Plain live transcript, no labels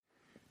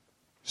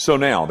So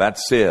now, that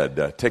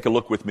said, take a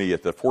look with me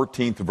at the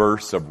 14th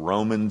verse of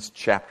Romans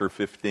chapter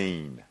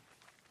 15.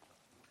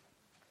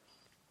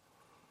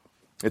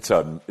 It's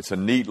a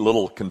neat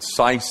little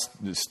concise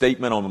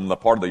statement on the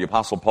part of the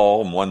Apostle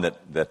Paul, and one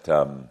that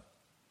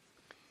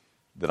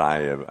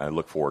I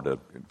look forward to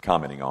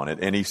commenting on it.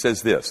 And he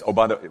says this.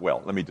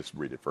 Let me just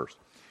read it first.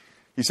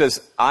 He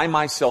says, I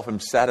myself am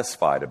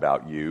satisfied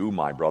about you,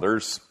 my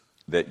brothers,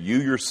 that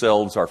you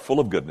yourselves are full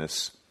of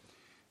goodness,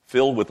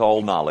 filled with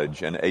all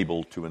knowledge, and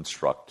able to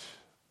instruct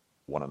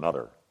one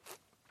another.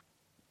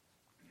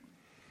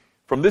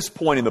 From this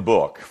point in the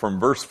book, from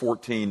verse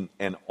 14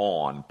 and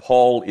on,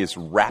 Paul is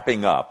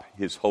wrapping up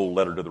his whole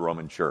letter to the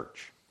Roman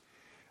church.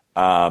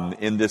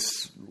 In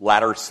this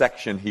latter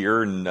section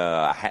here, in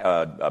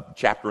a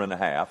chapter and a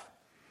half,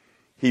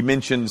 he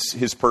mentions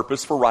his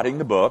purpose for writing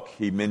the book.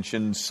 He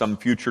mentions some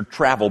future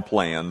travel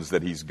plans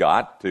that he's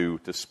got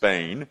to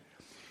Spain.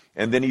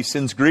 And then he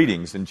sends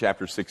greetings in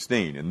chapter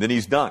 16. And then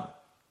he's done.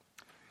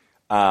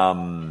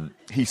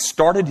 He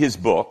started his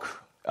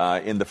book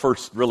in the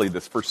first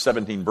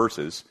 17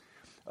 verses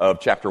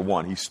of chapter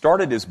 1. He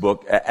started his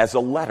book as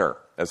a letter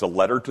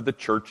to the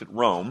church at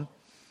Rome.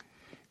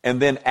 And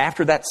then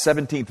after that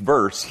 17th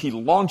verse, he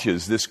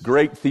launches this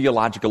great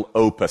theological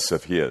opus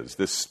of his,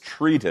 this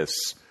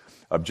treatise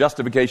of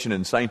justification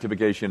and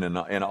sanctification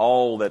and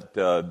all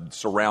that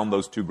surround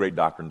those two great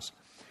doctrines.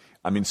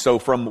 I mean, so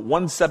from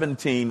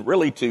 117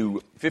 really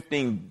to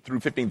 15 through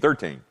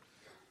 1513,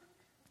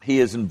 he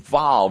is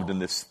involved in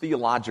this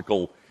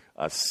theological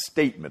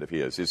statement of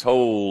his. His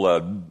whole,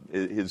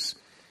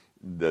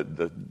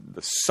 the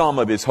sum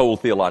of his whole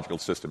theological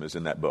system is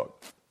in that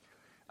book.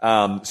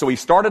 So he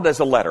started as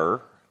a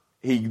letter.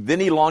 Then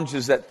he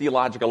launches that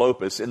theological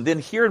opus, and then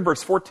here in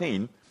verse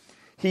 14,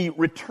 he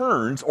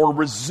returns or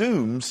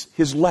resumes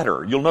his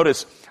letter. You'll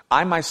notice,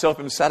 I myself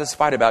am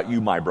satisfied about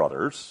you, my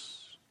brothers.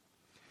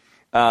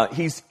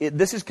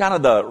 This is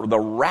kind of the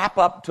wrap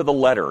up to the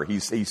letter.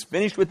 He's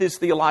finished with his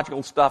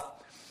theological stuff,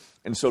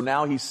 and so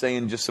now he's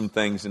saying just some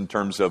things in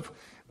terms of,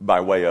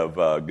 by way of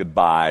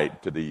goodbye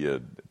to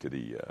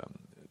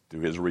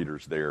his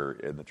readers there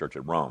in the church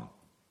at Rome.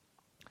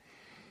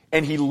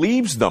 And he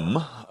leaves them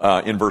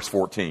in verse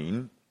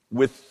 14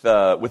 with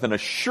an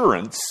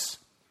assurance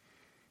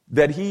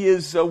that he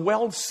is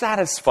well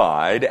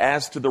satisfied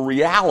as to the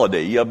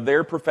reality of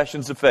their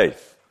professions of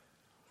faith.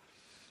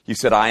 He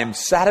said, I am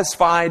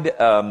satisfied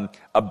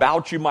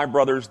about you, my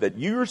brothers, that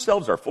you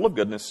yourselves are full of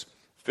goodness,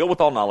 filled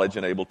with all knowledge,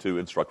 and able to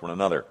instruct one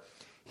another.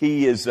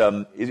 He's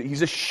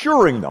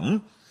assuring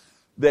them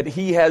that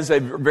he has a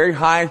very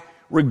high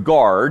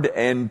regard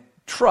and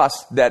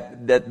trust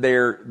that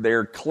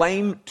their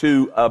claim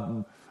to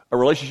a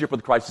relationship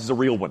with Christ is a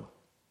real one.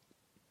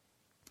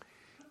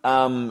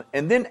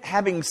 And then,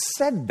 having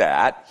said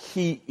that,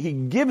 he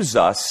gives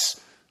us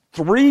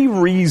three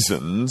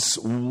reasons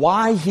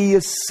why he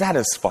is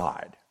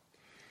satisfied.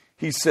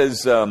 He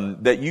says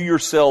that you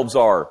yourselves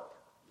are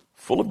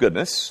full of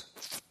goodness,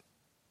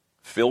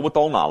 filled with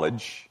all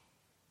knowledge,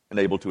 and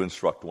able to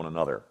instruct one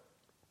another.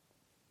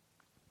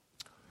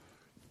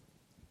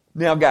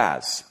 Now,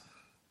 guys,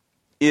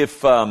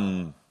 if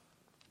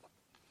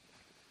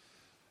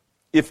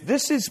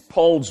this is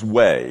Paul's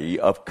way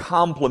of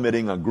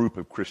complimenting a group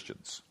of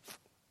Christians,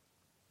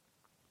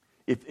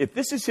 if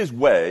this is his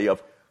way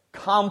of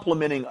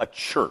complimenting a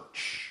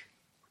church,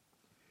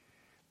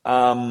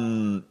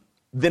 then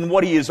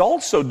what he is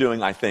also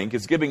doing, I think,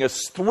 is giving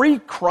us three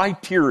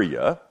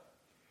criteria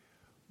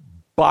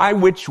by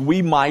which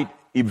we might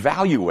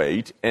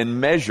evaluate and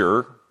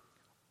measure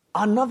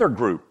another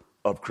group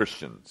of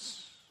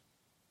Christians.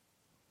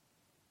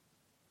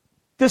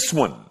 This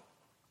one.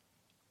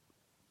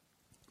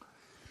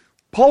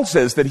 Paul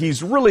says that he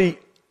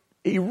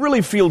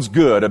really feels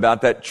good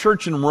about that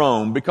church in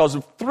Rome because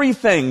of three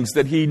things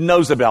that he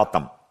knows about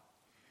them.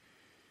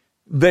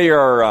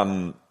 They're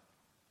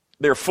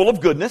full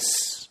of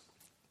goodness,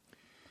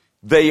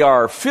 they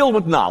are filled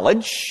with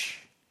knowledge,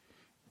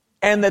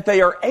 and that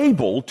they are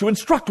able to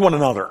instruct one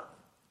another.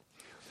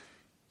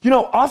 You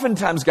know,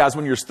 oftentimes, guys,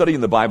 when you're studying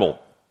the Bible,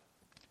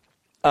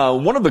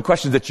 one of the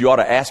questions that you ought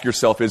to ask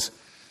yourself is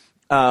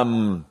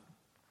not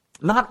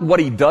what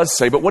he does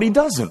say, but what he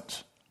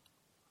doesn't.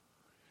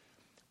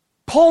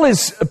 Paul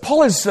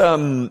is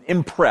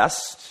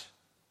impressed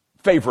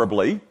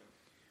favorably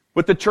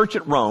with the church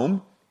at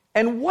Rome,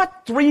 and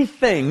what three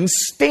things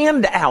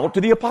stand out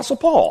to the Apostle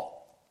Paul?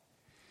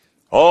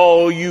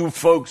 Oh, you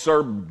folks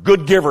are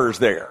good givers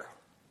there.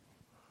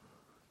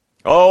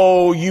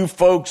 Oh, you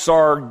folks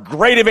are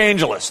great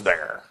evangelists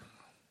there.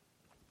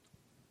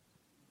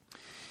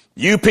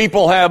 You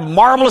people have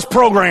marvelous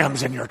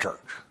programs in your church.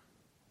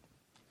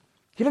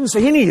 He doesn't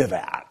say any of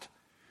that.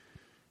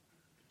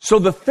 So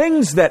the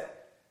things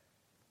that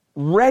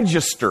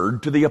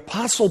registered to the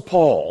Apostle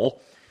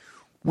Paul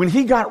when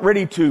he got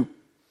ready to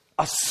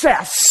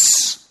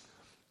assess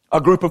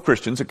a group of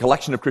Christians, a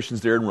collection of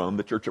Christians there in Rome,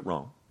 the church at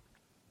Rome,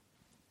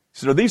 he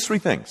said, are these three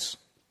things.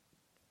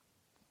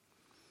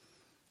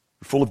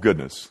 You're full of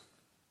goodness.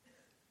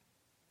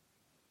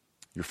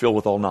 You're filled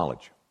with all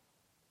knowledge.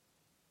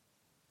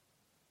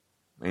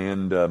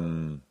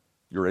 and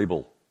you're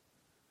able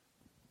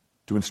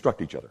to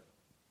instruct each other.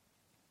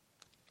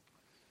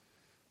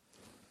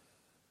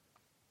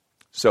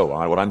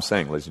 So, what I'm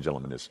saying, ladies and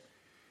gentlemen, is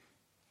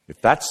if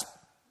that's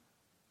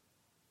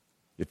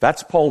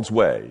Paul's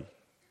way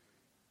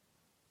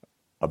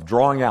of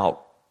drawing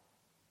out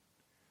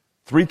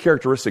three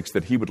characteristics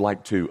that he would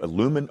like to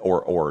illumine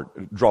or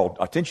draw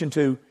attention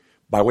to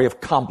by way of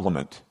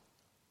compliment,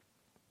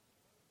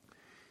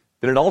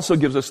 then it also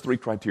gives us three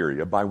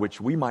criteria by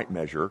which we might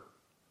measure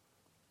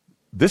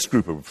this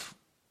group of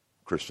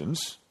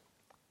Christians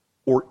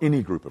or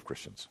any group of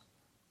Christians.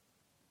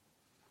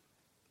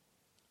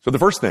 So the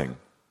first thing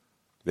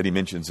that he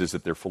mentions is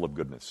that they're full of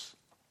goodness.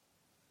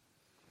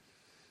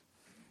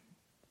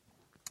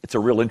 It's a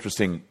real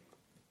interesting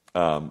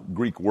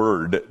Greek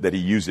word that he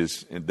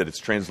uses, that it's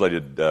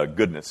translated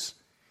goodness.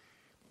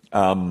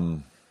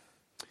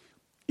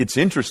 It's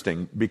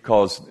interesting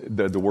because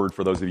the word,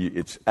 for those of you,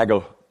 it's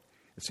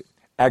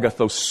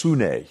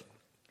agathosune.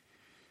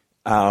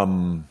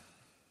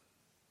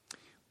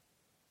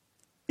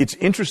 It's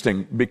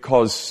interesting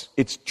because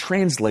it's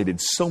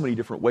translated so many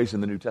different ways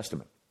in the New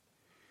Testament.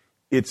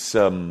 It's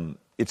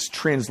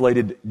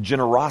translated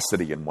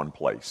generosity in one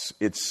place.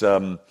 It's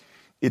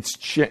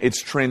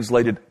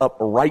translated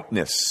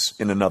uprightness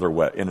in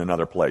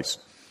another place.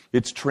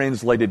 It's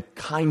translated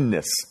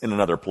kindness in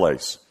another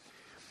place.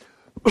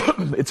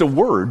 It's a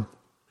word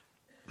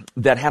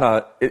that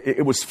had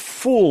it was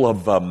full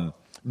of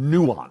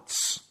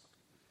nuance.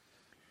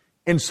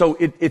 And so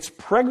it's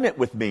pregnant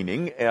with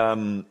meaning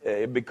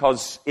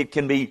because it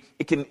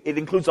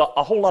includes a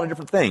whole lot of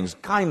different things: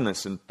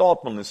 kindness and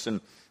thoughtfulness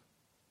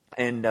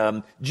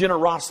and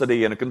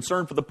generosity and a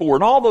concern for the poor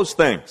and all those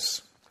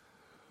things.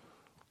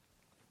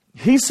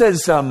 He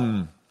says,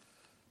 I'm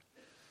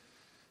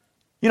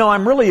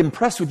really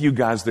impressed with you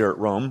guys there at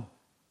Rome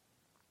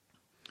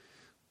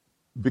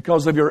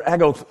because of your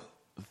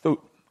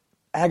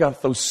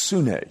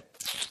agathosune,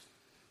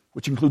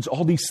 which includes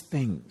all these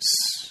things.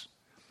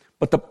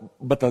 But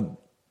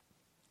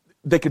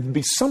they could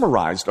be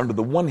summarized under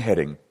the one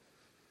heading.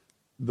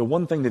 The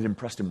one thing that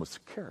impressed him was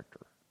character.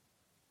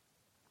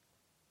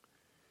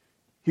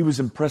 He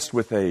was impressed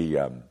with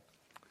a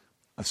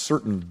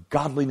certain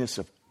godliness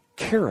of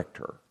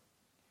character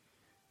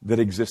that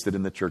existed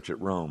in the church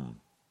at Rome.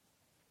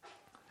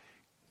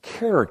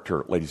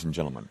 Character, ladies and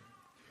gentlemen,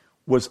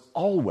 was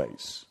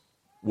always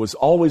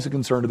a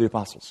concern of the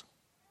apostles.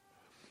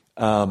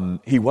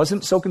 He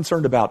wasn't so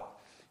concerned about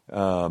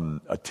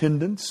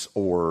attendance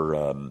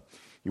or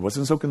he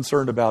wasn't so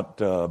concerned about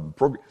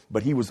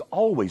but he was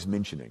always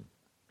mentioning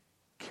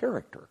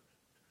character.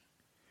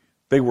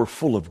 They were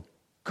full of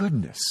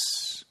goodness.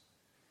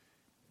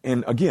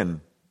 And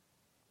again,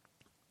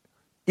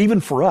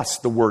 even for us,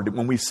 the word,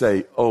 when we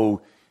say,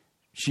 oh,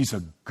 she's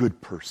a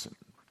good person,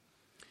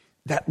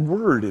 that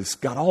word has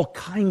got all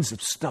kinds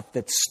of stuff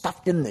that's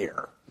stuffed in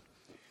there.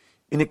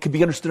 And it can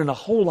be understood in a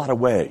whole lot of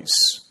ways.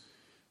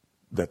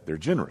 That they're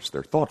generous,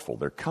 they're thoughtful,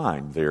 they're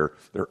kind, they're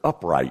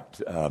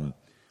upright.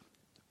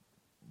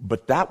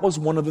 But that was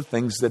one of the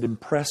things that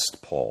impressed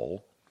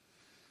Paul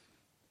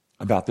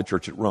about the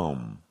church at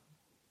Rome.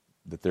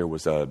 That there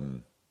was a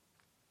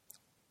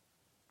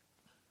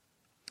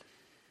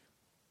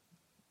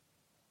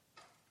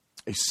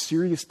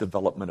serious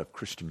development of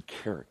Christian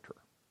character.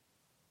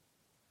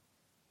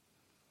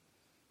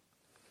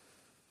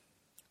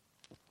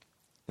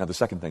 Now, the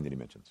second thing that he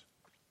mentions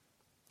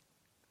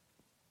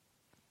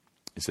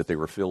is that they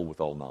were filled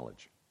with all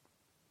knowledge.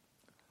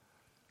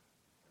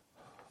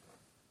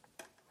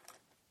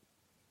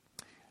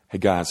 Hey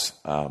guys,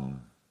 I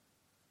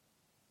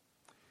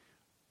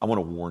want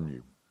to warn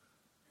you.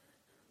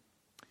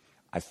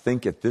 I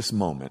think at this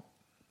moment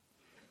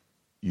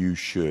you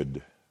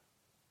should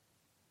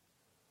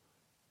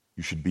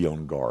be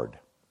on guard.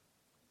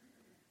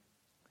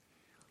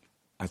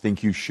 I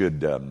think you should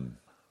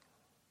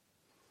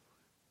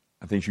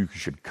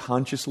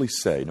consciously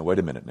say, no, wait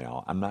a minute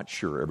now, I'm not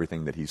sure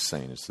everything that he's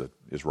saying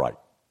is right.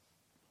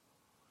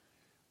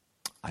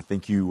 I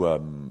think you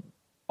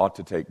ought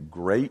to take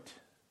great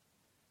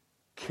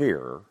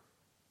care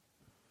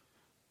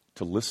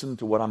to listen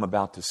to what I'm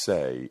about to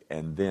say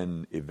and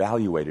then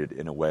evaluate it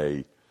in a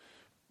way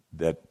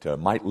that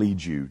might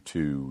lead you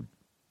to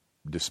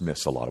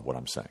dismiss a lot of what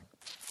I'm saying.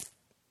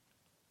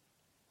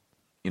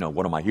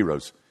 One of my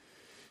heroes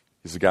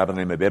is a guy by the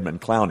name of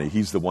Edmund Clowney.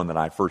 He's the one that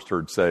I first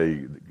heard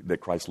say that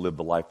Christ lived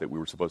the life that we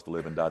were supposed to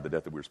live and died the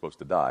death that we were supposed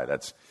to die.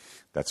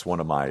 That's one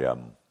of my,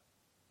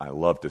 I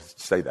love to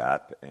say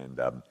that. And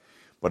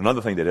but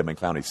another thing that Edmund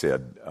Clowney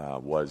said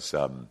was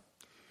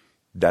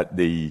that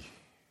the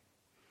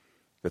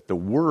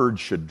word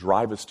should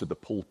drive us to the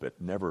pulpit,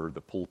 never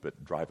the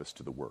pulpit drive us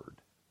to the word.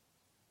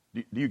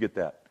 Do you get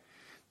that?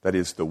 That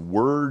is, the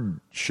word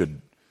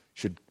should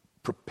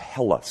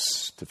propel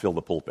us to fill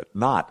the pulpit,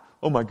 not,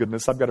 oh my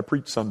goodness, I've got to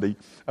preach Sunday,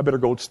 I better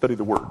go study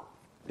the word.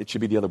 It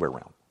should be the other way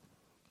around.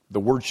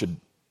 The word should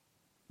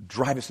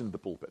drive us into the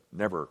pulpit,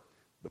 never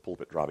the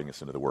pulpit driving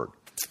us into the word.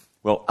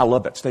 Well, I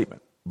love that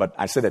statement, but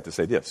I say that to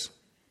say this.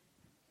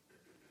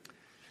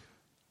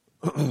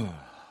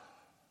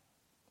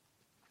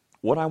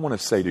 What I want to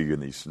say to you in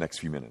these next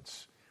few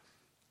minutes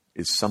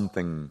is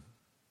something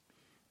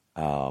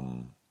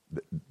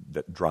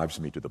that drives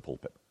me to the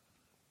pulpit.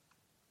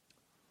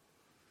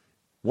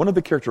 One of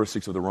the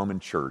characteristics of the Roman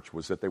church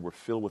was that they were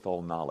filled with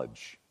all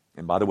knowledge.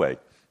 And by the way,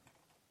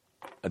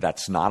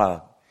 that's not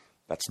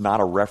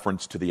a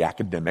reference to the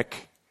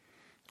academic.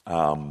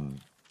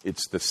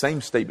 It's the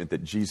same statement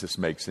that Jesus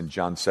makes in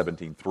John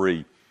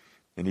 17:3.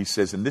 And he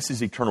says, and this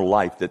is eternal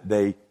life, that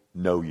they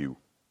know you.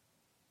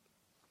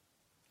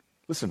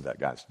 Listen to that,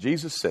 guys.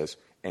 Jesus says,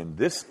 and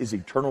this is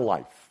eternal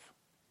life,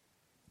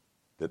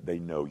 that they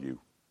know you.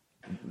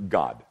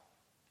 God.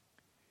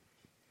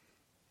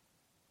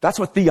 That's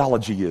what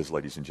theology is,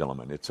 ladies and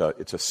gentlemen. It's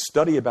a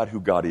study about who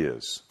God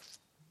is.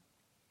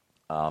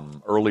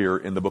 Earlier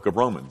in the book of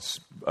Romans,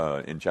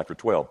 in chapter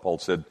 12, Paul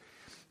said,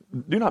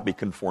 do not be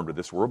conformed to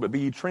this world, but be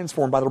ye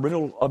transformed by the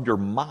renewal of your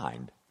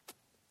mind.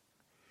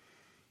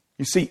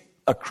 You see,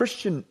 a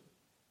Christian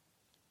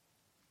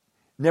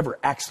never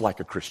acts like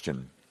a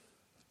Christian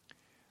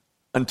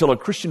until a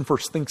Christian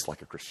first thinks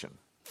like a Christian.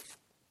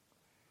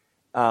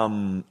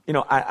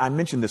 I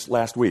mentioned this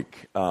last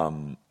week,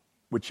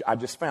 which I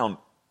just found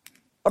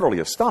utterly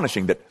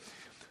astonishing, that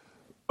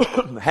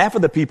half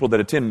of the people that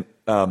attend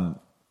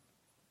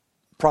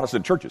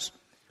Protestant churches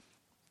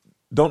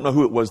don't know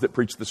who it was that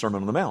preached the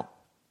Sermon on the Mount.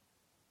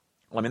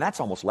 Well, I mean, that's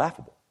almost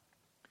laughable.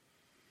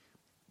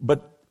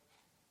 But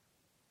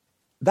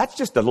that's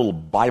just a little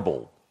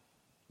Bible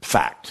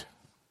fact.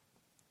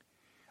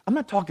 I'm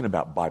not talking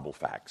about Bible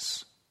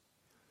facts.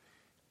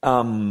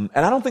 And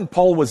I don't think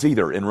Paul was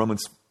either in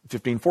Romans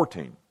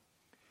 15:14.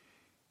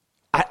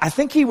 I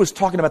think he was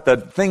talking about the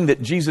thing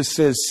that Jesus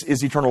says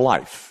is eternal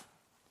life.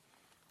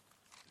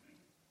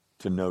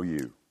 To know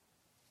you.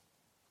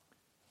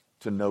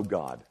 To know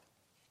God.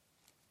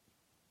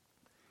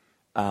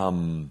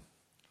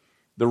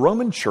 The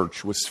Roman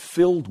church was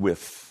filled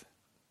with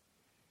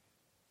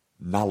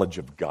knowledge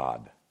of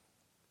God.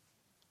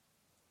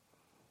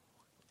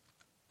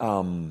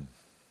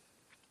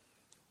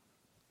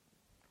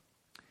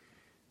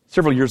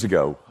 Several years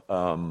ago,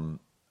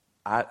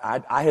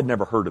 I had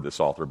never heard of this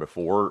author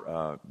before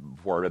I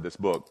read this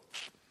book.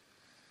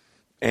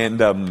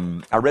 And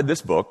I read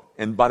this book,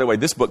 and by the way,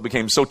 this book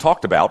became so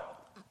talked about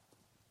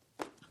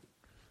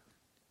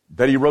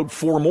that he wrote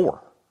 4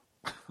 more.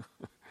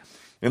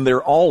 And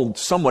they're all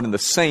somewhat in the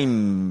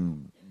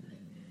same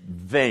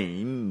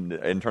vein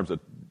in terms of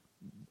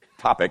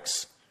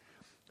topics.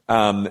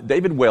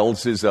 David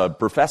Wells is a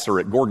professor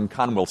at Gordon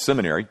Conwell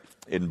Seminary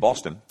in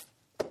Boston.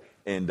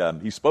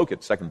 And he spoke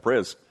at Second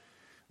Pres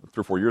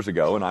 3 or 4 years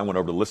ago, and I went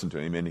over to listen to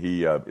him, and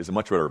he is a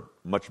much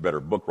better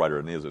book writer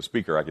than he is a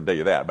speaker, I can tell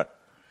you that. But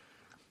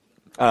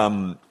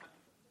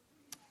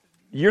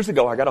years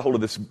ago, I got a hold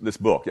of this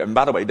book. And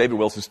by the way, David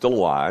Wells is still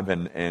alive,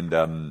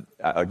 and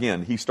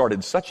again, he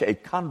started such a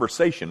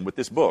conversation with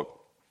this book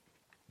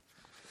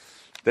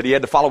that he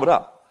had to follow it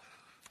up.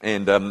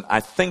 And I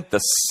think the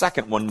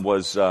second one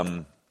was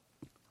God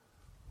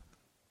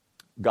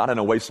in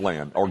a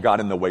Wasteland, or God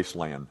in the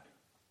Wasteland.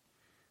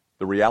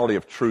 The reality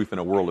of truth in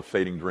a world of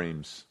fading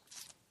dreams.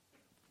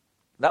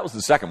 That was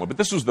the second one, but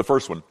this was the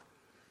first one.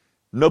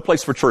 No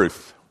Place for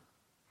Truth,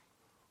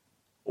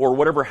 or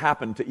Whatever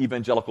Happened to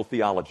Evangelical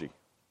Theology.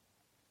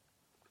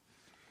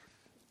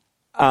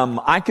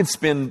 I could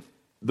spend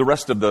the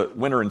rest of the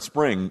winter and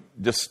spring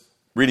just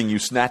reading you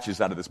snatches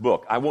out of this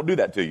book. I won't do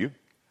that to you,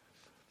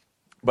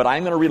 but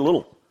I'm going to read a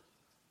little.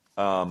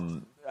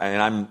 And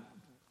I'm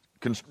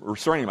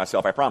restraining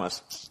myself, I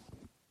promise.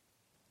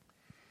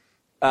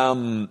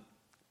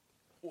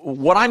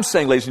 What I'm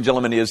saying, ladies and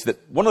gentlemen, is that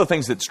one of the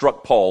things that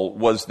struck Paul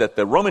was that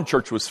the Roman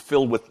church was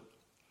filled with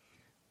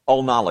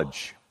all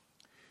knowledge.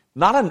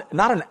 Not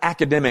an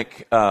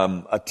academic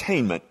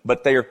attainment,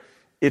 but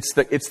it's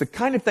the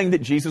kind of thing that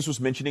Jesus was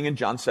mentioning in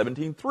John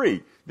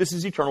 17:3. This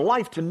is eternal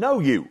life, to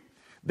know you.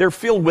 They're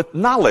filled with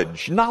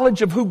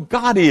knowledge of who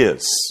God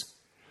is.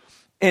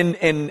 And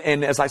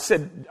as I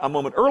said a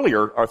moment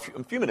earlier, or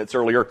a few minutes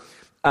earlier,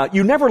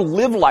 you never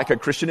live like a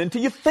Christian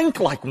until you think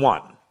like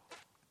one.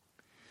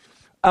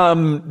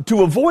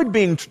 To avoid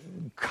being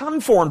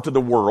conformed to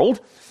the world,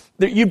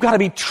 you've got to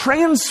be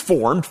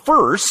transformed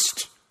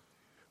first,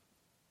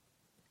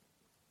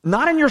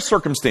 not in your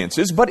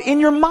circumstances, but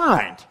in your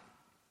mind.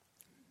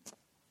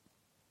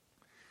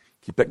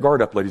 Keep that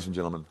guard up, ladies and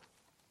gentlemen.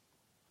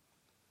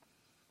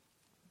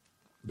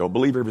 Don't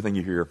believe everything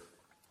you hear.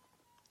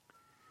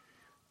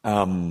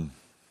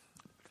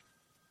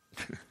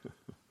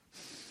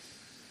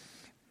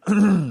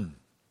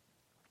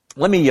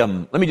 Let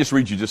me just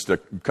read you just a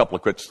couple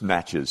of quick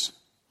snatches.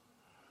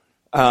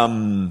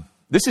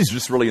 This is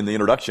just really in the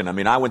introduction. I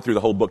mean, I went through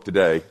the whole book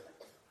today.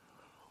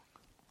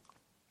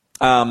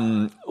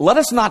 Let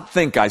us not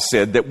think, I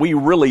said, that we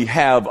really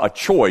have a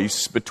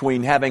choice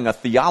between having a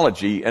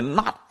theology and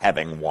not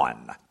having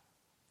one.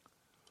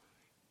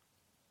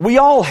 We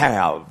all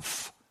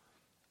have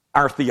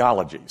our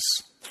theologies.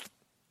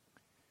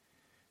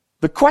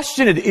 The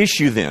question at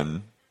issue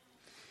then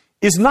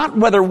is not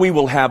whether we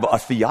will have a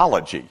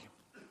theology,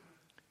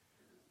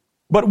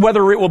 but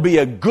whether it will be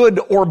a good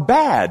or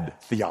bad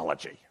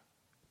theology.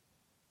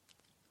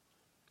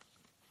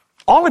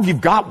 All of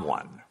you've got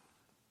one.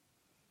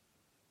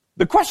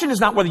 The question is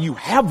not whether you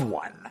have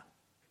one.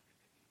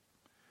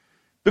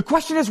 The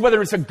question is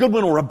whether it's a good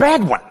one or a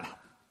bad one.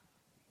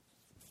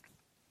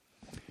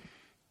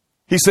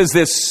 He says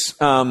this,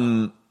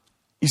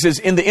 he says,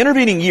 in the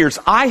intervening years,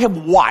 I have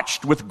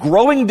watched with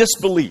growing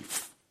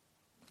disbelief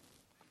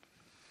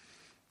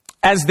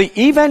as the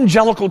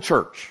evangelical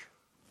church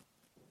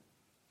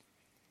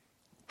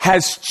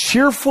has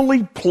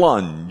cheerfully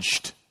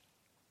plunged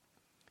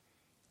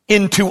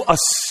into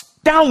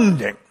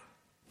astounding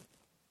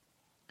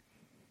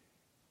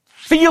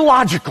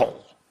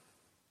theological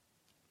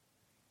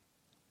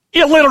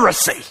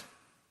illiteracy.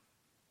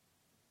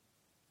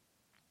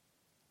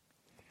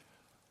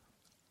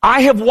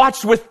 I have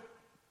watched with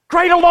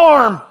great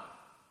alarm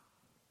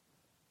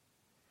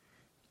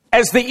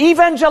as the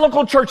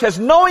evangelical church has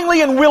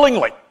knowingly and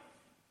willingly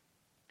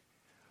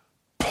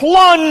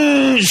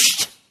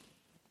plunged.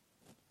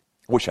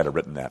 I wish I'd have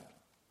written that.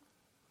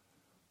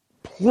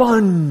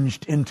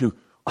 Plunged into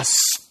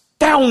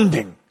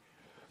astounding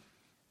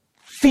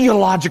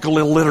theological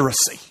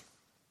illiteracy.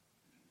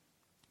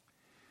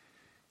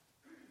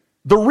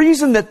 The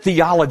reason that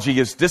theology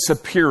is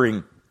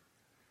disappearing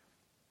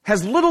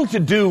has little to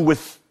do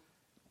with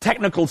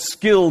technical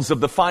skills of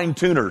the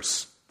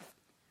fine-tuners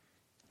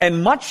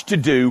and much to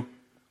do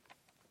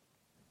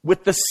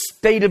with the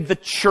state of the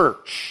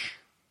church.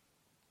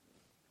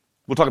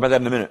 We'll talk about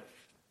that in a minute.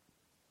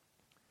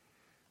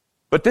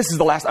 But this is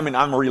the last, I'm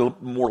going to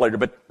read more later,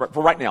 but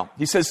for right now,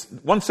 he says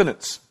one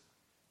sentence.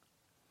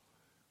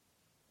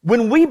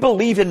 When we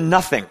believe in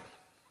nothing,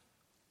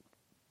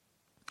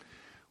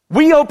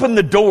 we open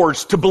the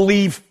doors to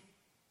believe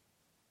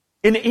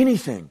in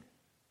anything.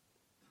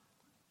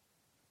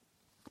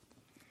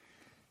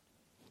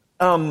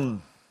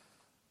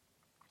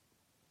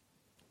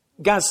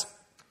 Guys,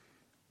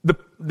 the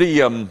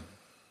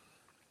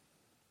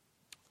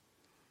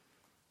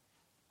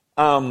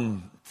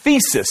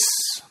thesis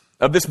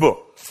of this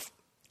book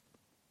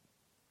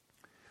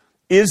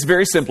is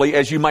very simply,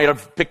 as you might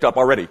have picked up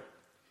already,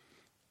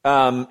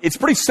 it's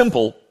pretty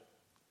simple,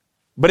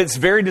 but it's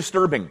very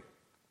disturbing.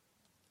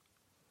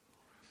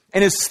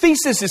 And his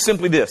thesis is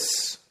simply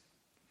this,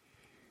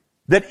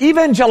 that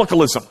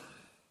evangelicalism,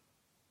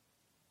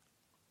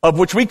 of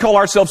which we call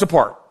ourselves a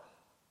part,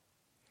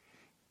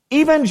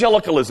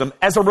 evangelicalism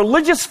as a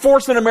religious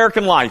force in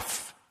American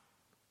life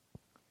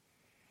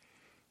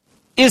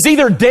is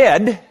either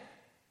dead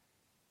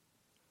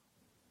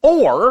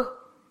or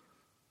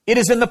it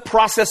is in the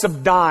process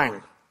of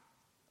dying.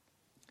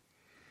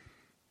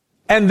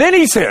 And then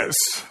he says,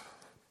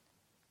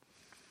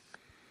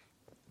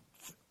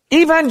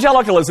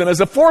 evangelicalism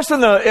as a force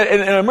in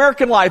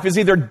American life is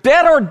either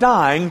dead or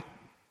dying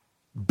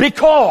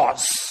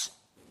because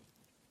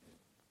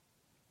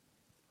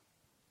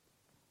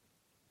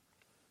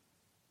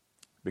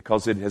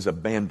it has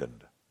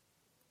abandoned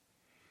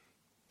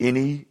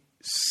any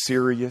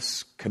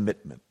serious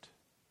commitment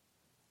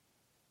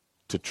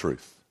to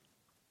truth.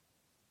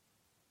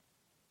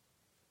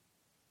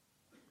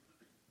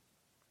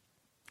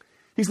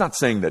 He's not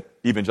saying that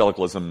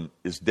evangelicalism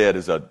is dead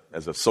as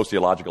a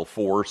sociological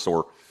force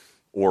or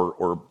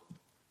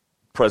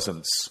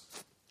presence.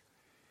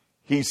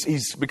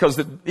 He's because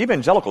the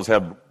evangelicals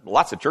have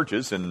lots of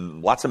churches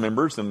and lots of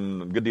members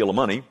and a good deal of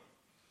money.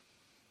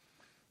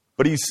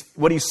 But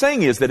what he's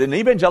saying is that in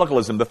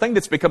evangelicalism, the thing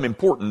that's become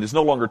important is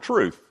no longer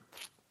truth.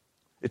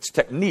 It's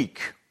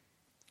technique.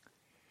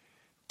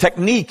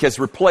 Technique has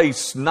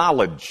replaced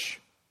knowledge.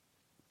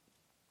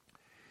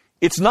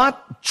 It's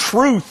not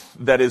truth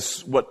that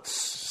is what's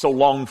so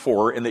longed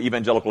for in the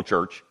evangelical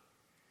church.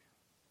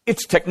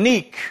 It's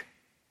technique.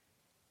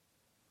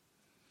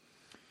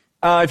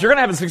 If you're going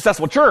to have a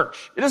successful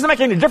church, it doesn't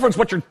make any difference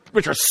what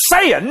you're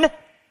saying,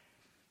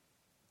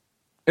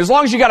 as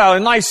long as you got a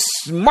nice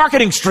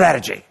marketing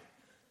strategy.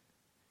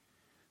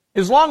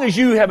 As long as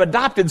you have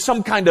adopted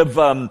some kind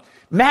of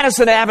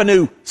Madison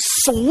Avenue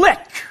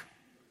slick.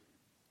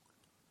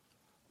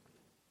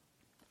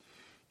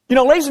 You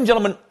know, ladies and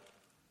gentlemen,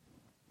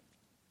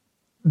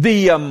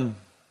 the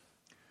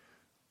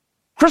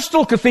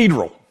Crystal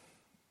Cathedral,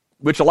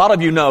 which a lot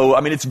of you know,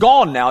 it's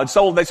gone now. They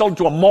sold it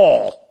to a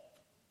mall.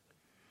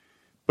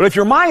 But if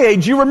you're my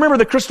age, you remember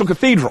the Crystal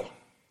Cathedral.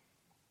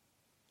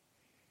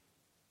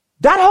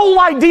 That whole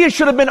idea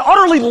should have been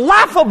utterly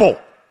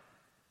laughable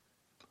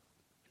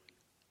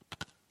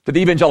to the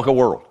evangelical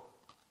world.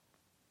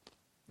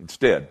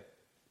 Instead,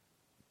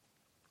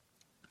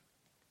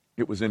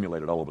 it was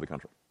emulated all over the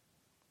country.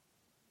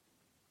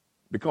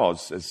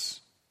 Because, as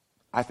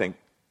I think,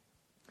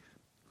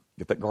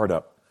 get that guard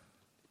up.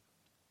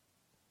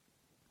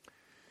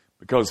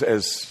 Because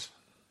as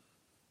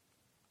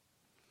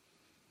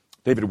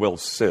David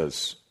Wells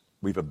says,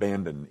 we've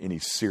abandoned any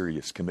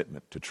serious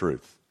commitment to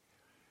truth.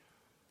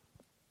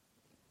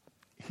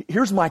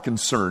 Here's my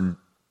concern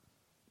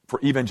for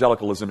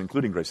evangelicalism,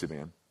 including Gracie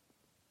Van,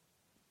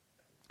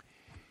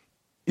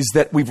 is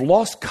that we've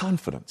lost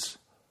confidence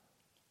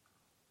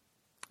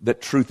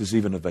that truth is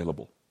even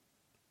available.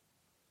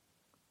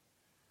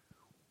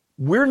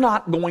 We're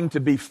not going to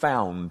be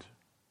found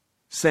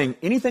saying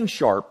anything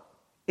sharp,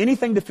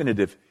 anything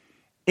definitive,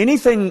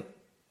 anything,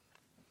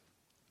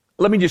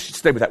 let me just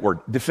stay with that word,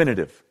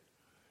 definitive.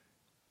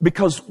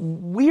 Because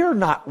we're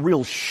not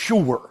real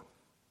sure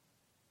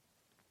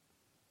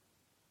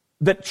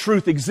that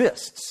truth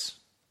exists.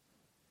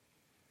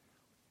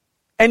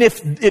 And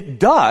if it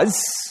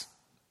does,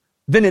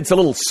 then it's a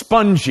little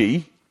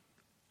spongy,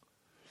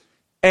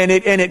 and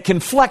it can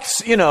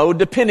flex,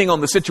 depending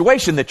on the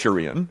situation that you're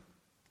in.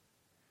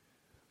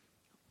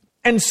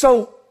 And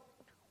so,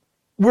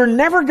 we're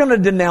never going to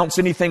denounce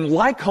anything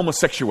like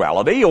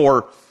homosexuality,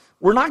 or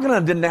we're not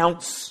going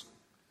to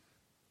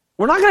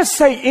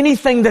say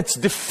anything that's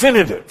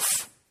definitive.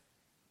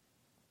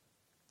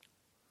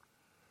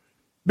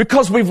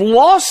 Because we've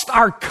lost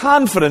our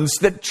confidence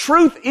that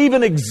truth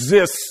even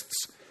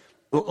exists.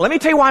 Let me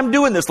tell you why I'm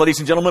doing this, ladies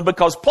and gentlemen,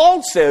 because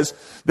Paul says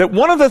that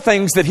one of the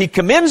things that he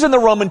commends in the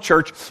Roman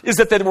church is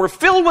that they were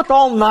filled with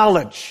all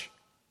knowledge.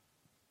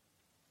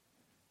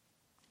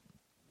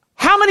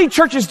 How many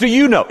churches do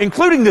you know,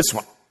 including this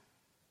one,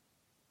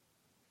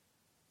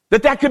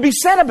 that could be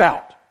said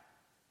about?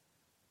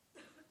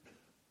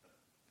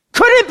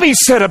 Could it be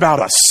said about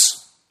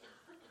us?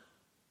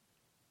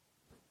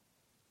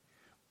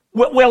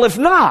 Well, if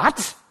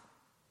not,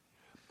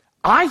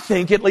 I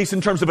think, at least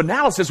in terms of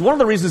analysis, one of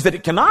the reasons that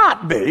it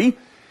cannot be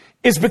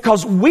is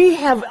because we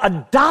have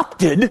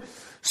adopted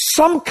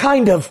some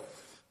kind of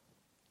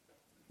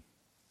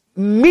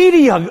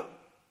media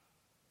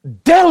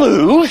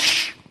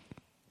deluge,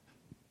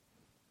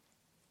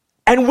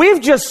 and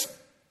we've just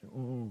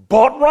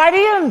bought right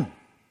in.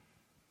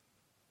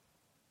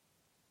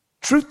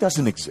 Truth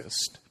doesn't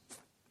exist.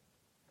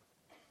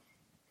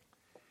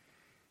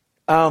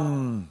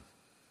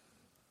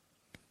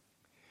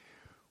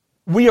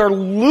 We are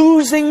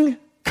losing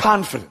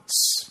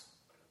confidence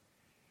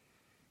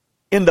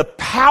in the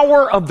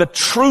power of the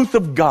truth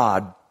of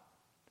God.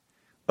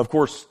 Of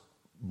course,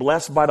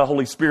 blessed by the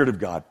Holy Spirit of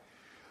God.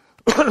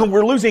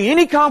 We're losing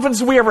any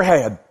confidence we ever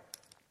had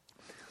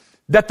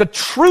that the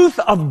truth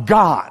of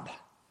God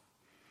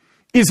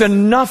is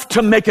enough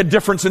to make a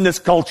difference in this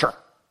culture.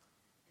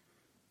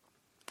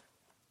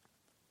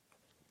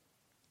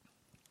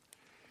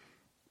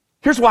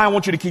 Here's why I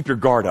want you to keep your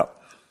guard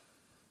up.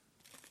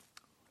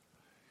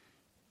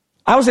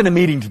 I was in a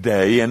meeting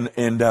today,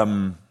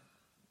 and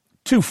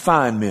two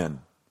fine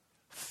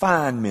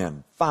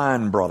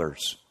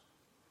brothers.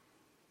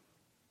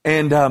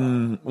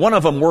 And one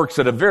of them works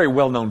at a very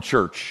well-known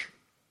church.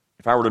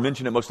 If I were to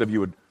mention it, most of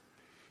you would.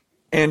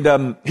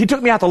 And he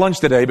took me out to lunch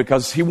today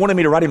because he wanted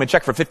me to write him a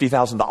check for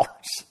 $50,000.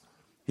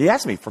 He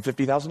asked me for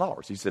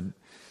 $50,000.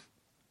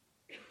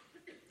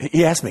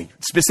 He asked me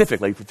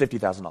specifically for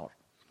 $50,000.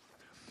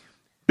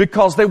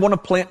 Because they want to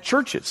plant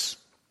churches.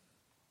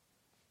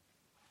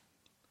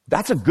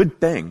 That's a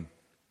good thing.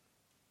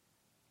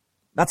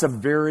 That's a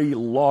very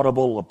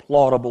laudable,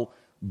 applaudable,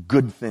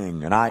 good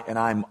thing. And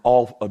I'm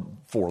all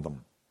for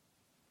them.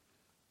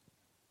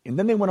 And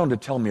then they went on to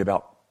tell me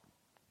about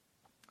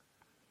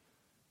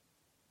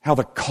how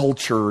the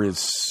culture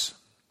is,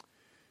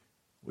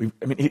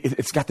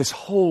 it's got this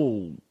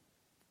whole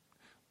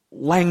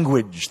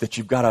language that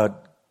you've got to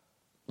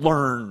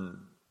learn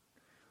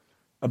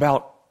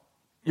about.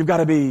 You've got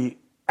to be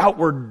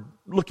outward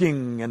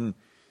looking, and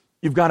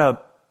you've got to,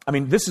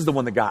 this is the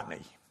one that got me.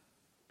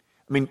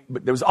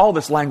 But there was all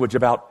this language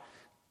about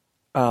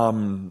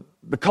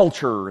the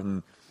culture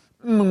and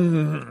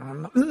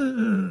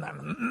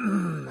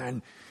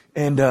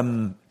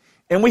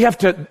we have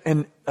to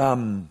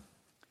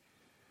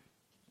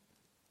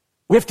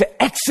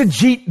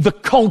exegete the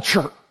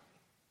culture,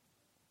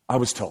 I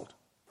was told.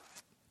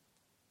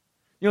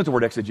 You know what the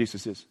word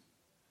exegesis is?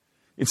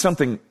 It's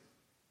something,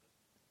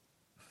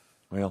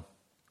 when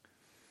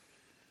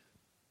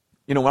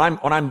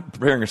I'm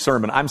preparing a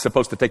sermon, I'm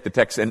supposed to take the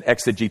text and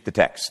exegete the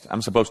text.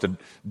 I'm supposed to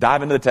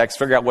dive into the text,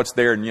 figure out what's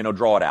there, and,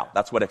 draw it out.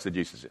 That's what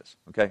exegesis is,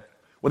 okay?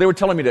 Well, they were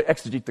telling me to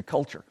exegete the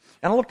culture.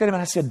 And I looked at him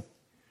and I said,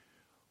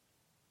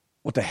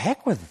 what the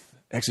heck with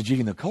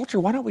exegeting the culture?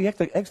 Why don't we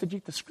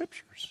exegete the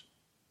Scriptures?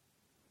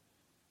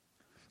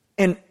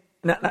 And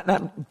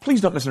now,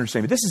 please don't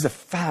misunderstand me. This is a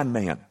fine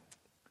man.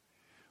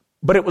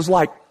 But it was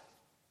like,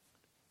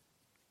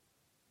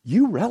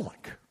 you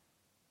relic.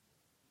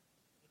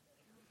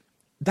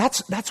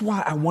 That's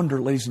why I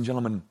wonder, ladies and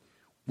gentlemen,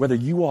 whether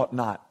you ought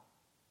not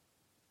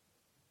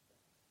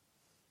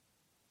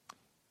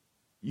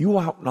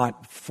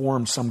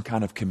form some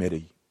kind of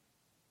committee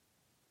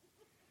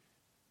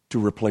to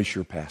replace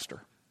your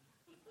pastor.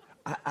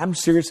 I'm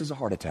serious as a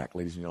heart attack,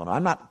 ladies and gentlemen.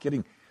 I'm not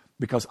kidding,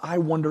 because I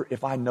wonder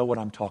if I know what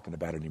I'm talking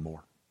about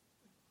anymore.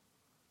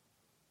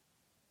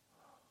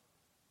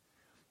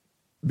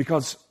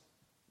 Because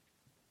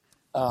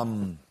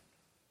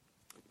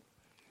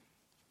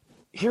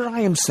here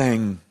I am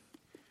saying,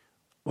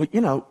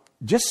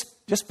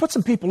 just put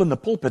some people in the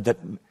pulpit that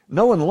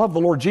know and love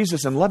the Lord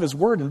Jesus and love His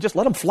Word, and just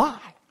let them fly.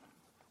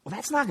 Well,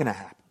 that's not going to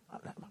happen.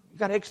 You've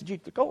got to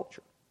exegete the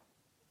culture.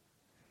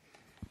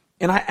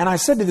 And I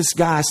said to this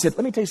guy, I said,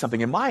 let me tell you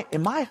something. In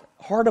my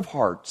heart of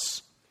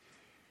hearts,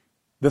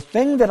 the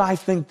thing that I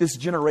think this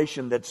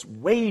generation that's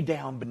way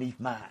down beneath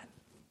mine,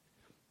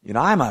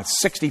 I'm a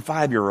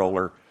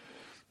 65-year-old,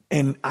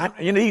 and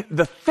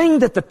the thing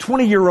that the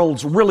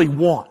 20-year-olds really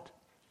want,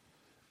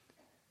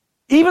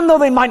 even though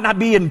they might not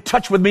be in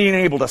touch with being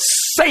able to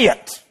say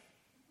it,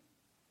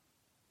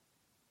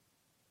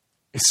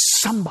 is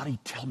somebody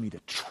tell me the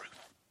truth.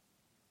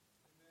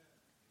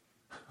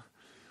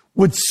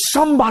 Would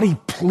somebody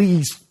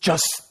please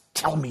just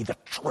tell me the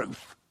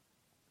truth?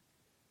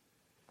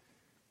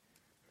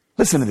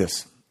 Listen to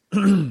this.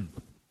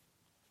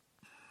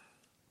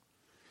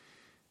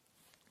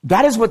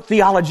 That is what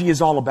theology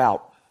is all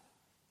about.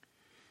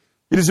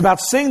 It is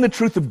about seeing the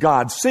truth of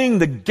God, seeing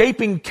the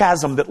gaping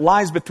chasm that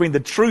lies between the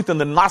truth and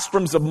the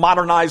nostrums of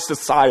modernized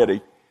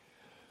society,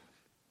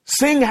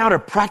 seeing how to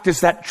practice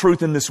that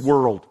truth in this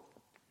world.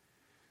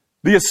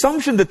 The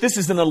assumption that this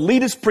is an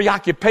elitist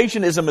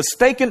preoccupation is as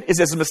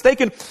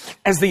mistaken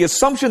as the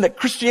assumption that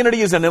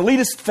Christianity is an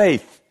elitist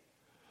faith.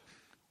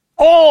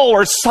 All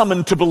are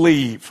summoned to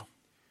believe,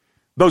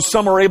 though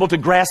some are able to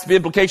grasp the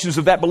implications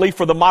of that belief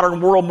for the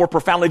modern world more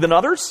profoundly than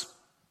others.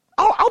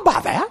 I'll buy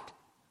that.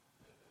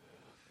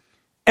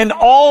 And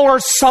all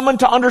are summoned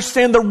to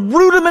understand the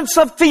rudiments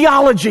of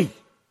theology,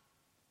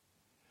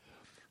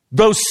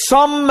 though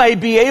some may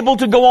be able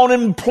to go on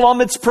and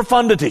plumb its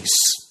profundities.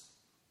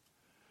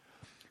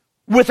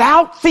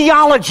 Without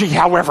theology,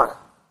 however,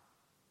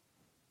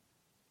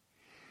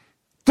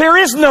 there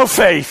is no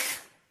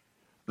faith,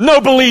 no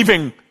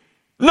believing,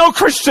 no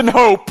Christian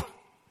hope.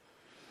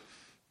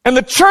 And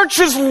the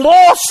church's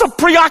loss of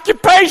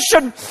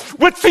preoccupation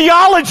with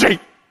theology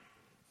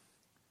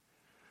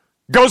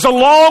goes a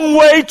long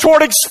way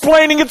toward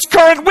explaining its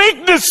current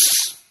weakness.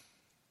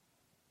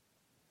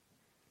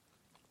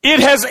 It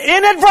has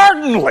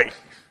inadvertently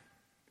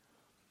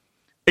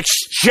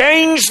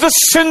exchange the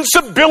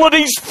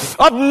sensibilities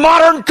of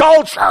modern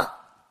culture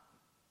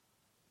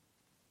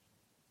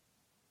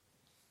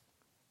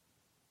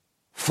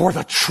for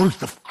the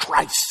truth of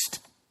Christ.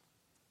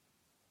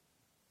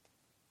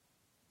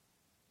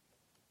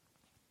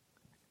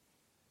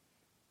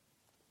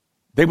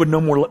 They would no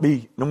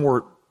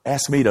more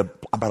ask me to,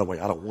 by the way,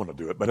 I don't want to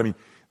do it, but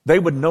they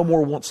would no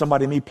more want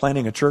somebody me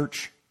planning a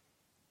church,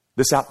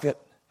 this outfit,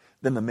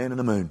 than the man in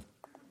the moon.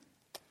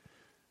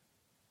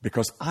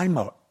 Because I'm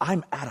out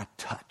of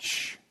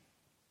touch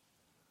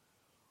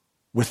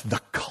with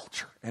the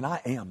culture. And I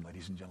am,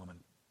 ladies and gentlemen.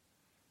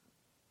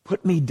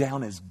 Put me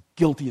down as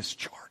guilty as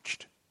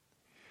charged.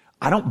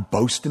 I don't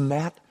boast in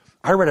that.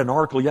 I read an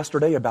article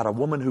yesterday about a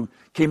woman who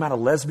came out of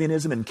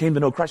lesbianism and came to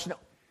know Christ.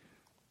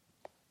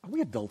 Are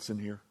we adults in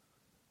here?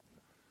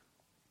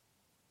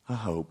 I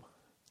hope.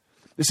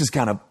 This is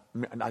kind of,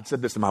 I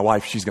said this to my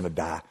wife, she's going to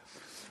die.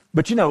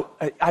 But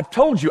I've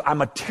told you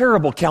I'm a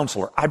terrible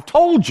counselor. I've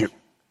told you.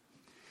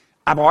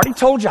 I've already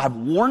told you, I've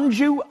warned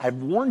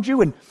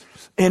you, and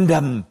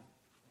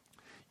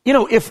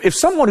if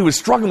someone who is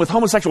struggling with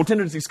homosexual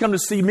tendencies come to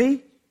see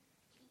me,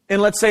 and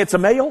let's say it's a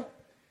male,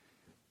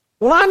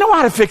 well, I know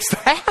how to fix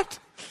that.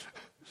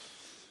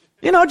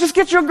 Just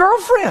get your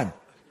girlfriend.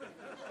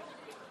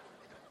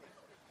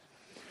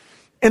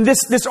 And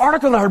this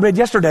article that I read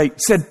yesterday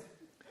said,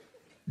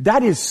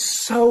 that is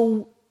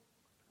so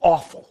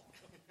awful.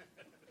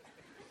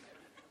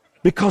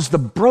 Because the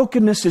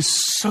brokenness is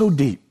so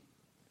deep.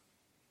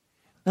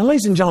 Now,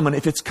 ladies and gentlemen,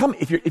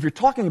 if you're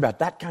talking about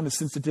that kind of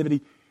sensitivity,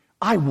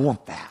 I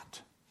want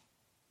that.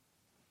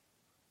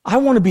 I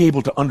want to be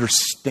able to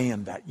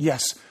understand that,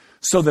 yes,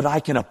 so that I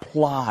can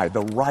apply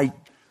the right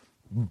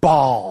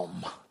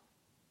balm.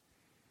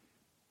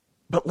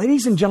 But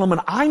ladies and gentlemen,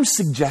 I'm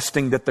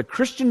suggesting that the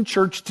Christian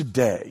church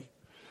today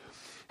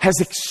has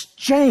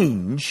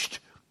exchanged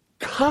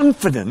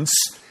confidence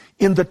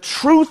in the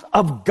truth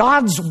of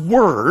God's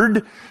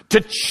word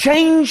to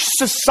change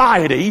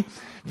society.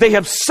 They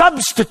have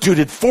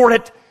substituted for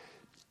it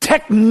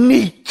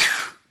technique,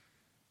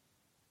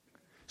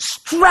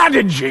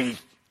 strategy.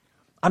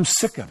 I'm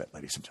sick of it,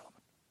 ladies and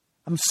gentlemen.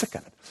 I'm sick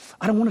of it.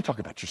 I don't want to talk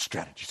about your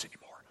strategies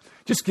anymore.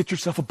 Just get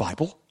yourself a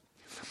Bible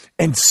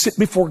and sit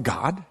before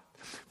God,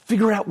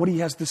 figure out what He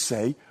has to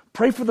say,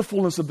 pray for the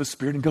fullness of the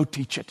Spirit, and go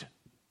teach it.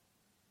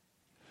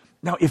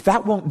 Now, if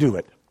that won't do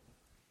it,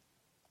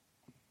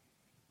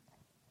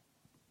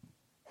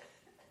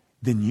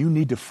 then you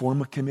need to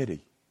form a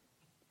committee.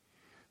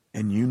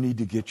 And you need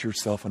to get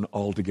yourself an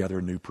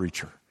altogether new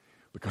preacher.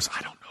 Because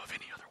I don't know of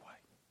any other way.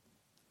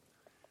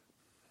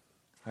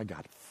 I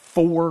got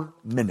 4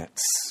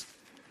 minutes.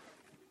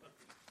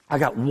 I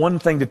got one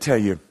thing to tell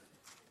you.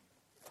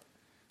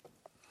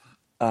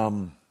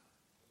 One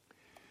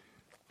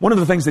of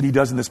the things that he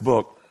does in this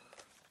book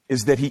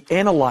is that he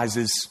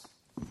analyzes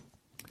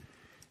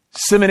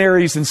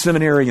seminaries and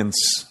seminarians.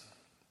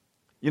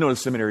 You know what a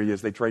seminary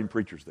is? They train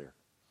preachers there.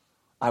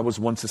 I was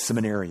once a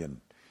seminarian.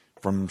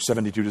 From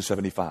 72 to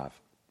 75.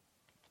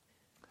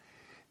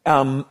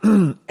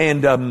 In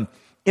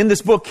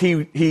this book,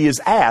 he is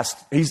asked,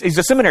 he's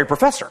a seminary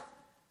professor.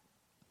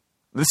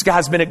 This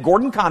guy's been at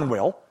Gordon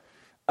Conwell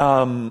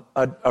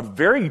a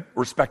very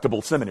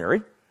respectable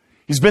seminary.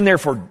 He's been there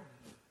for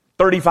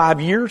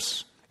 35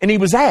 years. And he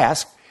was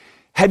asked,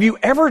 do you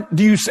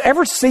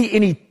ever see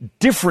any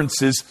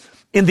differences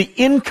in the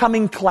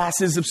incoming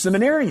classes of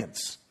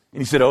seminarians?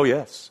 And he said, oh,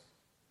 yes.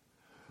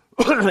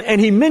 And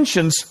he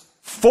mentions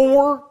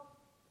 4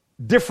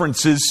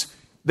 differences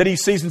that he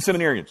sees in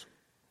seminarians.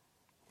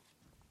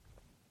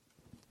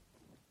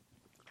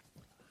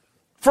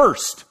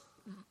 First,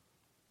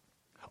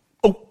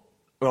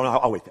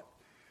 I'll wait there.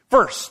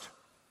 First,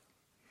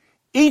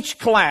 each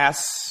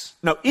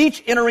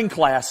entering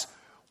class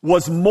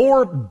was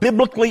more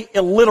biblically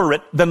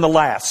illiterate than the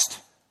last.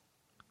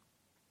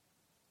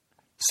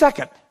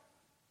 Second,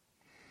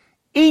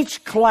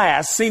 each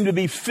class seemed to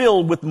be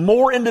filled with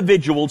more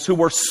individuals who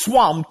were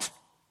swamped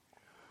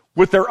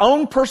with their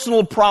own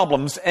personal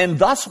problems and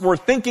thus were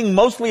thinking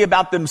mostly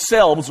about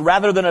themselves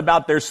rather than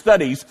about their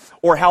studies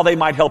or how they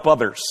might help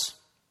others.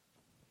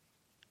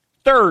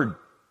 Third,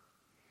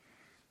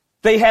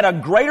 they had a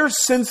greater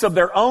sense of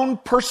their own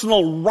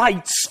personal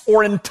rights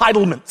or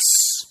entitlements.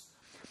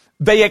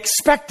 They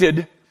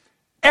expected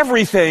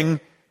everything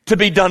to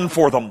be done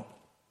for them.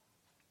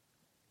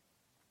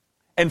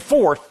 And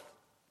fourth,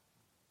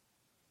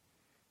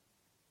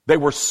 they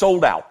were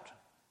sold out.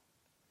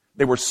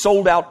 They were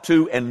sold out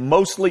to and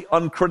mostly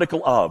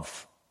uncritical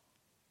of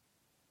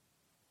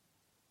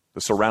the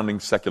surrounding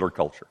secular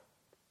culture.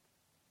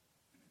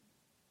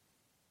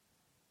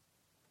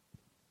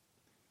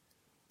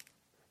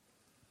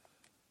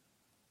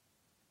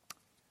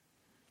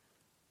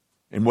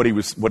 And what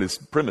his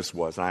premise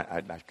was,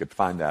 I could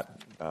find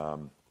that,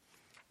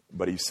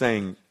 but he's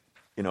saying,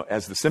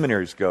 as the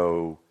seminaries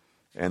go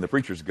and the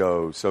preachers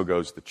go, so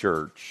goes the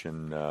church,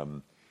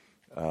 and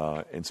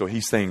so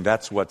he's saying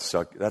that's what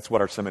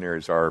our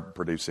seminaries are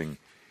producing,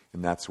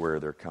 and that's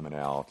where they're coming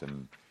out,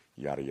 and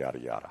yada yada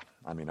yada.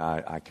 I mean,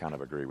 I kind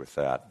of agree with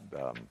that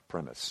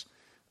premise.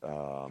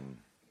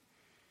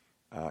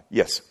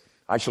 Yes.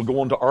 I shall go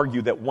on to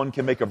argue that one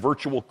can make a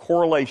virtual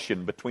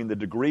correlation between the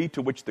degree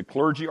to which the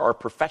clergy are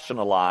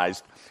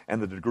professionalized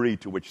and the degree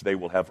to which they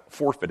will have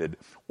forfeited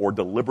or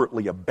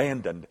deliberately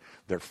abandoned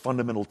their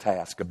fundamental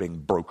task of being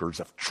brokers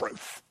of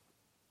truth.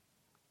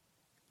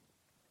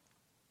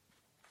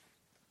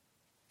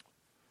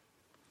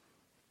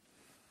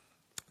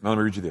 Now let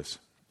me read you this,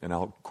 and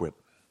I'll quit.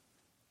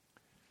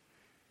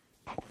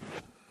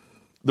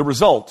 The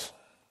result,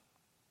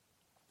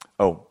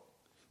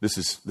 this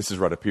is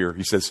right up here.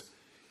 He says,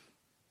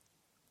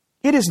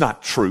 it is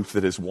not truth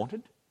that is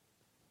wanted,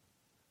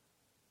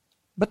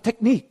 but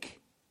technique.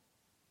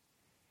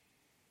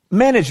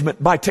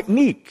 Management by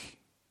technique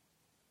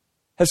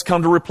has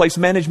come to replace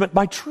management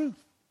by truth.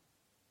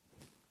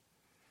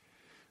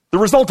 The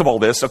result of all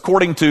this,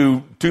 according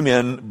to 2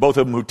 men, both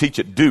of them who teach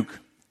at Duke,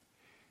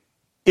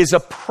 is a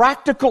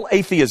practical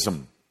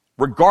atheism,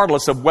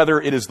 regardless of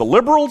whether it is the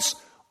liberals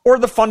or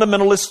the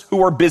fundamentalists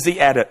who are busy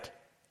at it.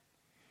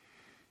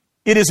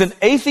 It is an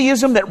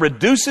atheism that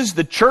reduces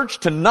the church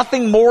to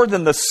nothing more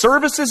than the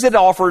services it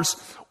offers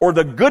or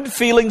the good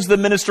feelings the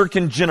minister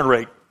can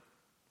generate.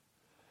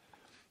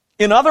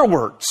 In other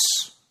words,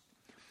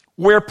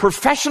 where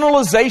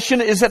professionalization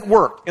is at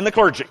work in the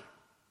clergy,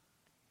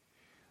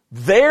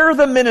 there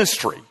the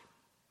ministry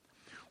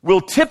will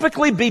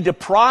typically be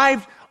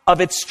deprived of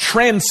its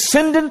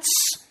transcendence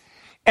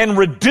and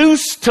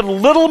reduced to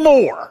little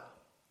more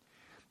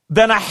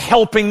than a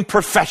helping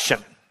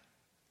profession.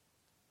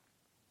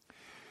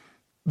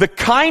 The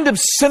kind of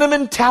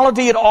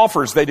sentimentality it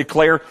offers, they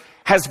declare,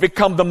 has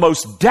become the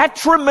most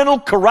detrimental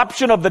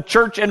corruption of the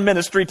church and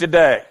ministry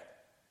today.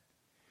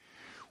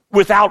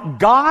 Without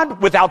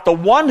God, without the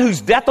one whose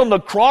death on the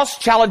cross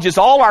challenges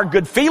all our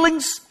good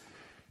feelings,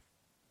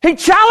 He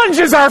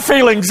challenges our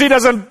feelings. He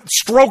doesn't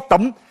stroke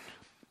them.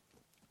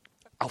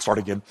 I'll start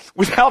again.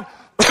 Without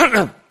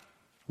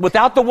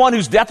the one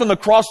whose death on the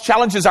cross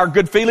challenges our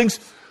good feelings,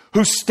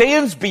 who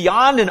stands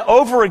beyond and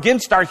over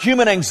against our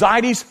human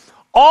anxieties,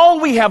 all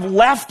we have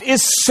left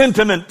is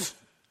sentiment,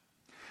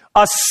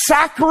 a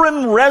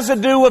saccharine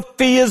residue of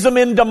theism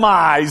in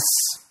demise.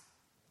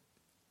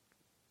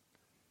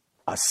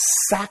 A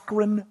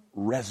saccharine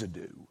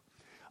residue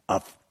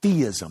of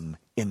theism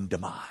in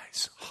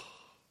demise.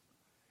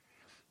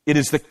 It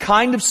is the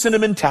kind of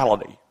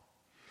sentimentality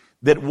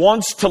that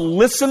wants to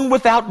listen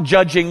without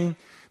judging,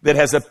 that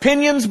has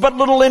opinions but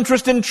little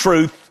interest in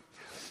truth,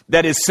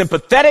 that is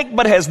sympathetic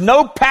but has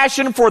no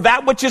passion for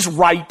that which is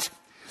right.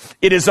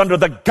 It is under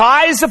the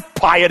guise of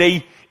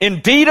piety,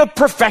 indeed of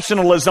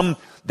professionalism,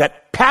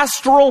 that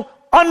pastoral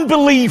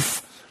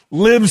unbelief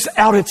lives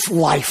out its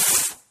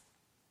life.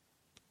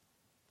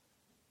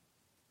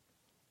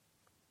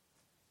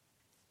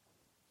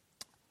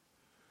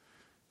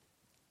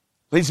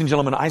 Ladies and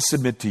gentlemen, I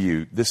submit to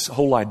you this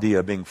whole idea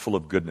of being full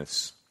of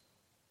goodness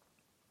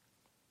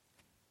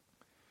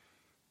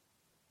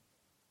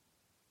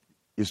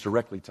is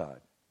directly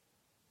tied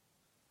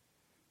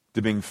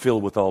to being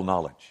filled with all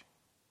knowledge.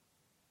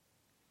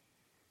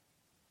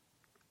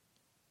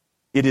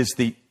 It is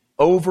the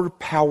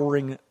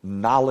overpowering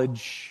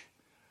knowledge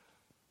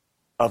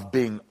of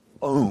being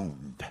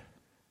owned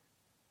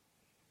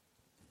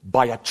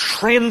by a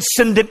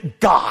transcendent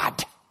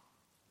God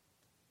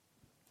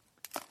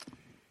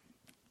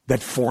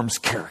that forms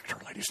character,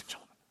 ladies and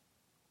gentlemen.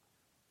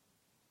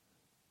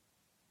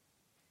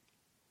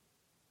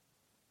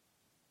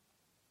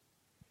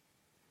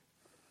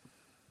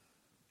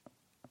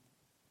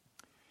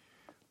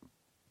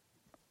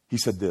 He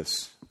said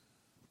this: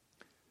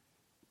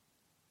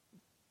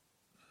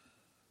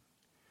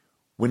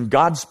 when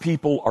God's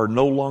people are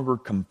no longer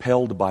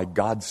compelled by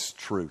God's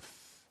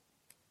truth,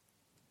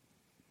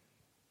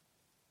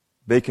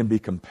 they can be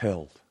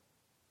compelled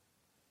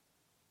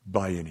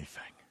by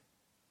anything.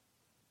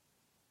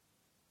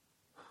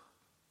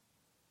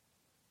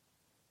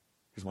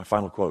 Here's my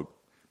final quote,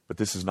 but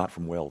this is not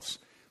from Wells.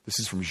 This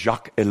is from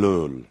Jacques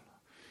Ellul.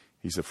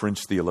 He's a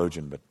French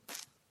theologian, but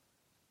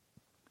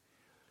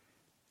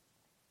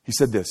he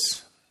said this: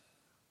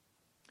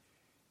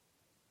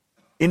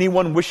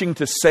 anyone wishing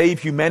to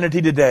save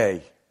humanity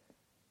today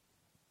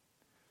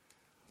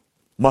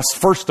must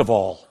first of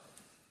all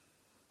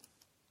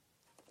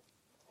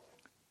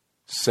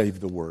save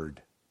the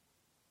Word.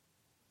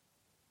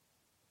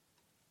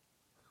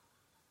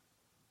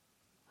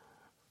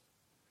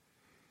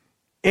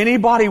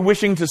 Anybody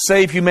wishing to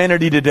save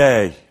humanity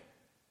today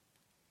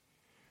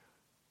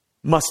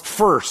must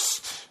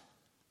first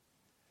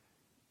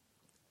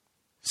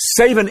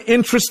save an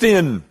interest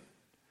in,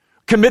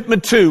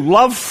 commitment to,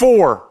 love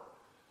for,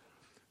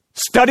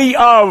 study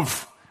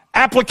of,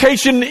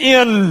 application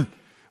in,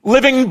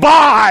 living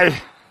by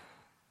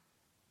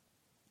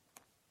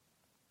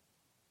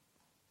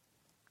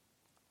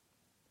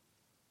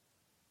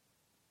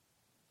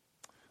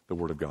the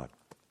Word of God.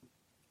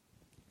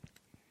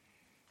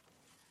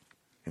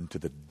 And to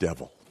the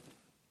devil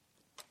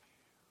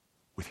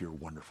with your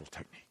wonderful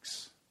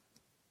techniques.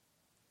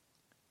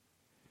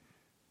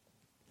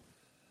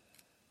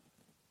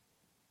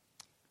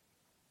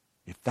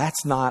 If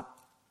that's not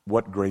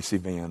what Gracie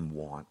Van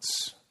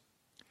wants,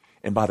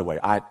 and by the way,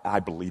 I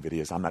believe it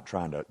is. I'm not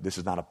trying to, this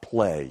is not a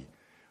play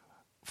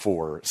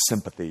for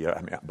sympathy,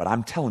 but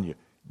I'm telling you,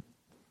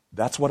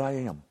 that's what I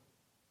am.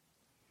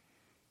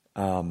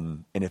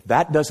 And if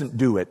that doesn't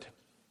do it,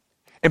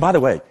 and by the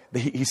way,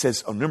 he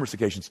says on numerous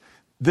occasions,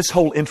 this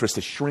whole interest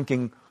is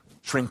shrinking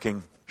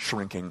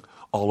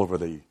all over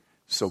the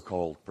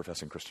so-called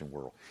professing Christian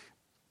world.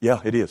 Yeah,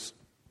 it is.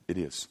 It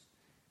is.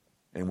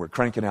 And we're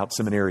cranking out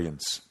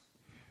seminarians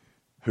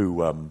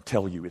who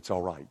tell you it's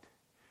all right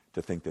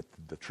to think that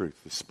the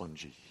truth is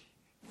spongy.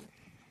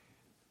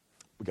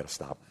 We've got to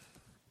stop.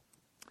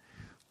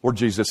 Lord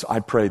Jesus,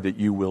 I pray that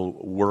you will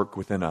work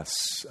within us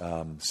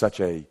such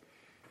a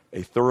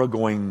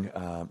thoroughgoing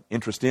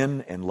interest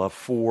in and love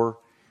for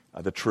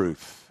the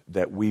truth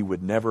that we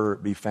would never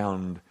be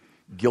found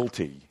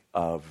guilty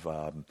of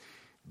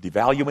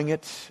devaluing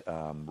it,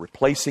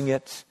 replacing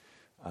it,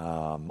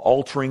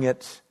 altering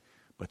it,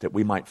 but that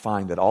we might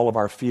find that all of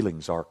our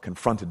feelings are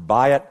confronted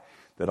by it,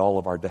 that all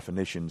of our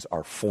definitions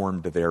are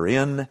formed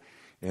therein,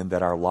 and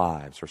that our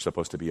lives are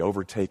supposed to be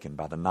overtaken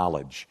by the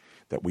knowledge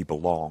that we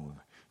belong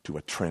to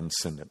a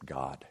transcendent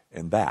God.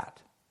 And that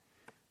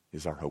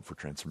is our hope for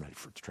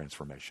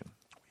transformation.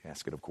 We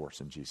ask it, of course,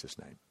 in Jesus'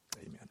 name.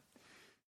 Amen.